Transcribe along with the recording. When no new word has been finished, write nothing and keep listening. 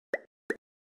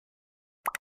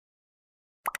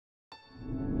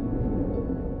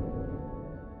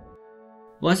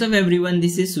What's up everyone,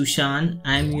 this is Sushan.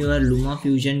 I'm your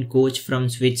LumaFusion coach from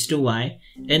Switch to Y.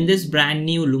 In this brand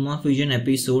new LumaFusion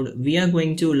episode, we are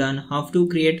going to learn how to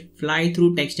create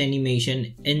fly-through text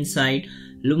animation inside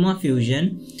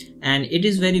LumaFusion, and it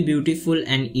is very beautiful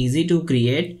and easy to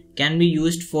create. Can be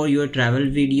used for your travel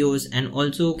videos and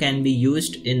also can be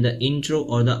used in the intro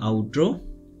or the outro.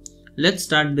 Let's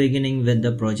start beginning with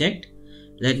the project.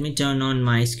 Let me turn on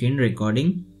my screen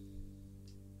recording.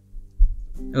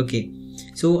 Okay,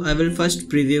 so I will first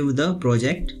preview the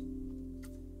project.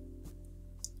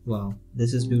 Wow,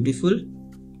 this is beautiful.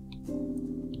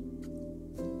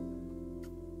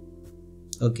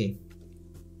 Okay,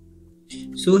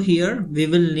 so here we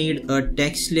will need a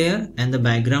text layer and the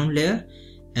background layer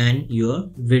and your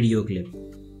video clip.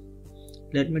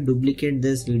 Let me duplicate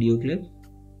this video clip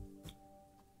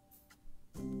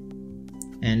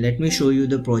and let me show you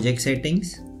the project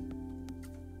settings.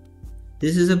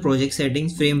 This is a project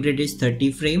settings. Frame rate is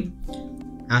 30 frame,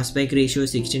 aspect ratio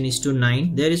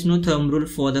 16:9. There is no thumb rule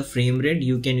for the frame rate.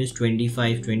 You can use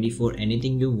 25, 24,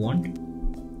 anything you want.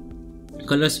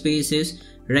 Color space is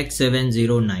Rec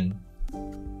 709.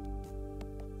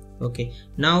 Okay,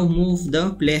 now move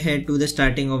the playhead to the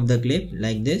starting of the clip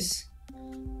like this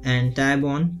and tab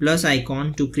on plus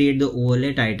icon to create the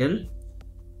overlay title.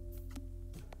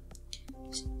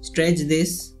 Stretch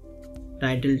this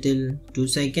title till 2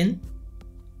 seconds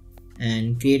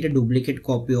and create a duplicate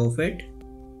copy of it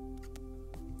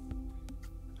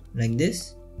like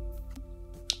this.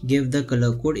 Give the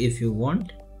color code if you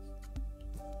want.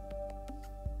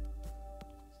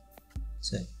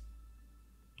 So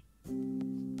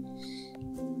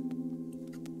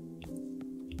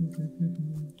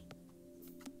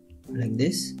like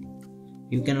this.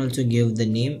 You can also give the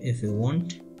name if you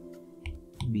want.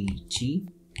 BG,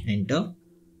 enter.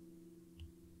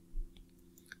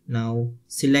 Now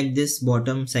select this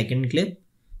bottom second clip.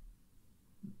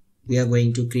 We are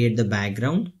going to create the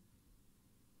background.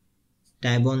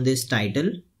 Tab on this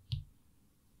title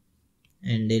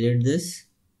and delete this.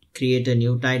 Create a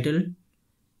new title.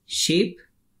 Shape.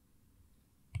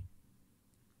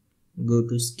 Go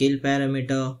to scale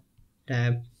parameter.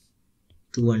 Tab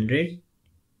 200,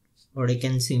 or I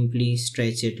can simply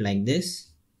stretch it like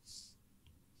this.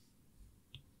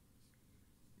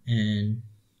 And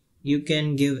you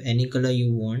can give any color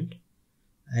you want.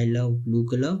 I love blue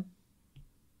color.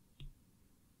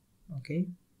 Okay.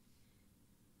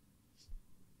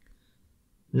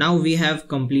 Now we have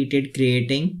completed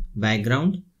creating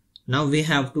background. Now we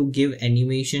have to give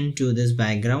animation to this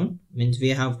background. Means we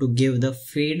have to give the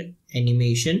fade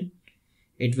animation.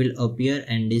 It will appear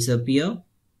and disappear.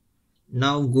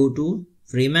 Now go to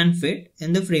frame and fit.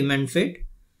 In the frame and fit,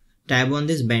 tab on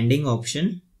this bending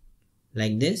option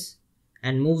like this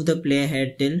and move the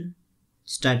playhead till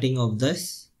starting of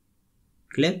this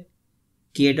clip.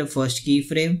 Create a first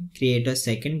keyframe, create a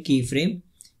second keyframe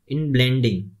in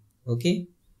blending. Okay,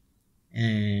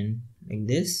 and like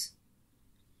this,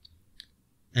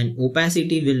 and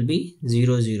opacity will be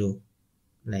 0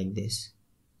 like this.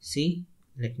 See,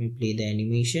 let me play the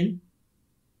animation.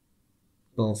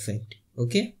 Perfect.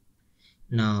 Okay,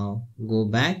 now go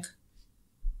back.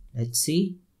 Let's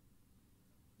see.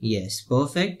 Yes,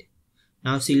 perfect.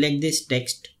 Now select this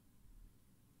text,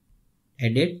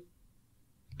 edit,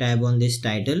 tab on this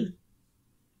title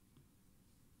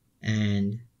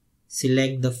and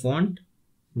select the font,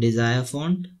 desired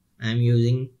font. I am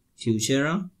using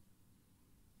Futura,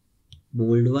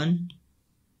 bold one,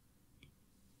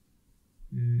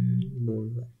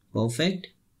 perfect.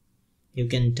 You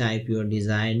can type your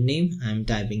desired name. I am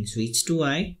typing Switch to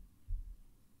Y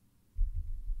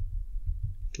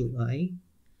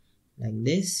like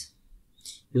this.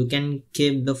 You can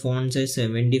keep the font size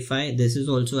 75. This is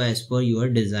also as per your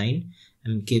design.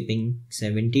 I'm keeping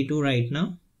 72 right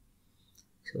now.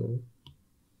 So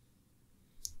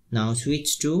now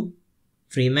switch to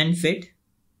frame and fit.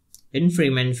 In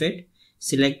frame and fit,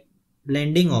 select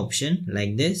blending option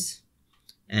like this.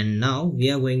 And now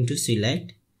we are going to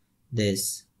select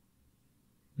this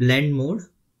blend mode.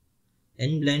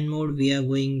 In blend mode, we are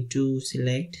going to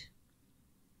select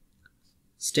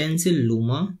stencil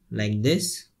Luma like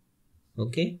this.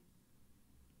 Okay,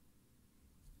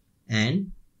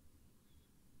 and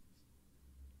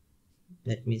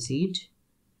let me see it.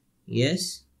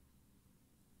 Yes,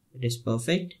 it is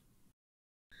perfect.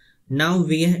 Now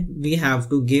we have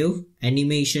to give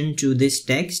animation to this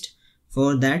text.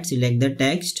 For that, select the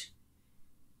text,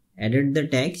 edit the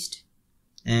text,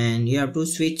 and you have to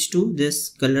switch to this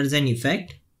colors and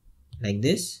effect like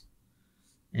this,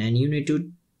 and you need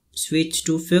to switch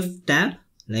to 5th tab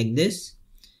like this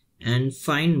and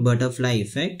find butterfly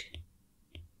effect.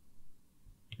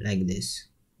 like this.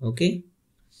 Okay,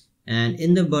 and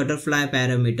in the butterfly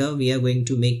parameter we are going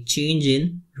to make change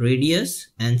in radius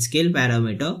and scale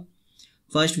parameter.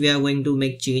 First we are going to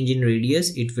make change in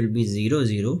radius, it will be 0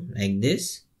 0 like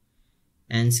this,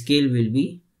 and scale will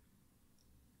be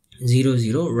 0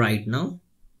 0 right now,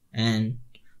 and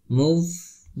move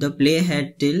the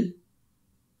playhead till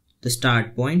the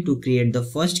start point to create the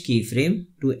first keyframe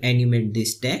to animate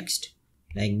this text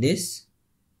like this,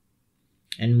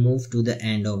 and move to the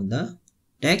end of the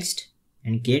text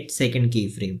and create second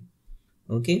keyframe.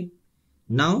 Okay,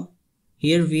 now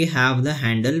here we have the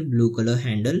handle, blue color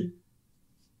handle.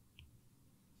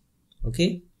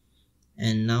 Okay,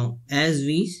 and now as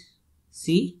we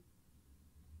see,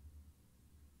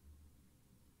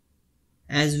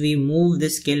 as we move the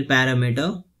scale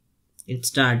parameter, it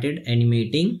started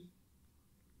animating,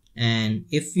 and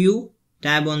if you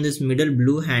tap on this middle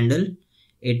blue handle,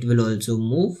 it will also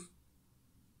move.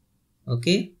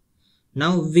 Okay,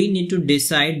 now we need to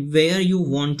decide where you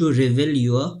want to reveal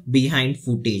your behind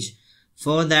footage.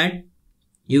 For that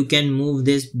you can move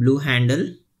this blue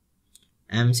handle.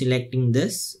 I am selecting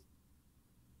this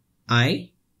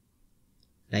eye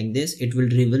like this, it will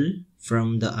reveal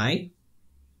from the eye.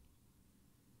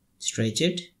 Stretch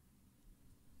it,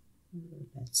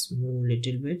 let's move a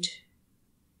little bit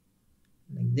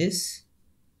like this,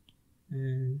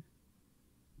 and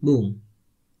boom.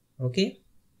 Okay,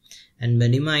 and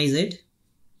minimize it,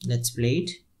 let's play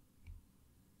it.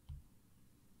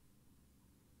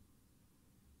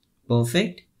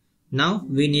 Perfect. Now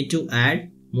we need to add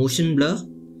motion blur.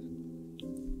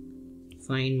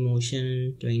 Find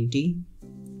motion 20,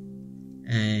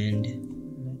 and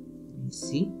let me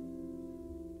see,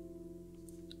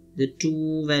 the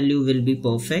 2 value will be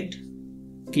perfect.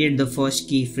 Create the first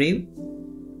keyframe,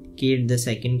 create the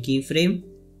second keyframe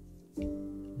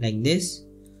like this,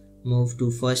 move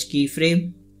to first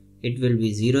keyframe, it will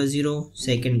be 0 0,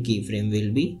 second keyframe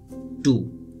will be 2.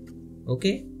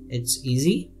 Okay, it's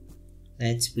easy.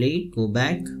 Let's play it, go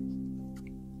back.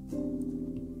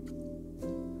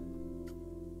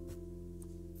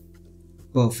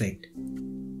 Perfect.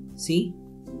 See,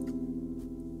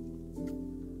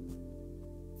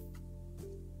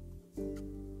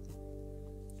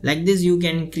 like this you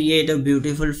can create a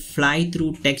beautiful fly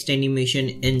through text animation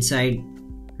inside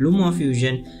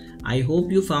LumaFusion. I hope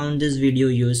you found this video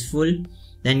useful.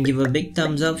 Then give a big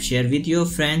thumbs up, share with your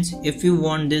friends. If you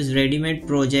want this ready-made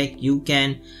project, you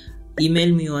can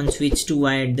email me on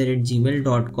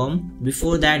switch2y@gmail.com.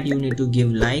 Before that you need to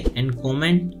give like and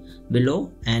comment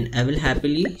below, and I will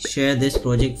happily share this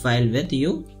project file with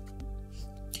you.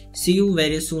 See you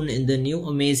very soon in the new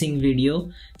amazing video.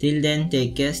 Till then,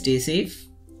 take care, stay safe.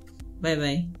 Bye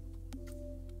bye.